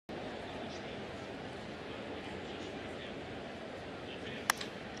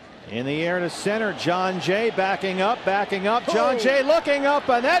In the air to center, John Jay backing up. John Jay looking up,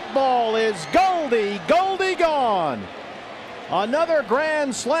 and that ball is Goldie gone. Another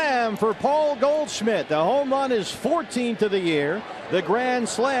grand slam for Paul Goldschmidt. The home run is 14th of the year. The grand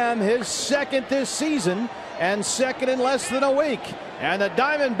slam, his second this season, and second in less than a week. And the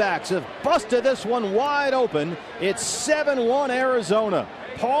Diamondbacks have busted this one wide open. It's 7-1 Arizona.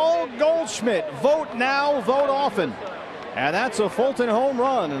 Paul Goldschmidt, vote now, vote often. And that's a Fulton home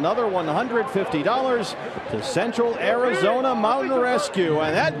run. Another $150 to Central Arizona Mountain Rescue.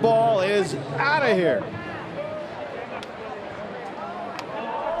 And that ball is out of here.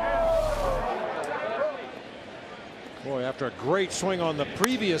 Boy, after a great swing on the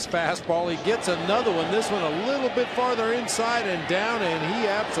previous fastball, he gets another one. This one a little bit farther inside and down, and he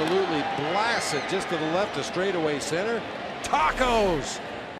absolutely blasts it just to the left of straightaway center. Tacos!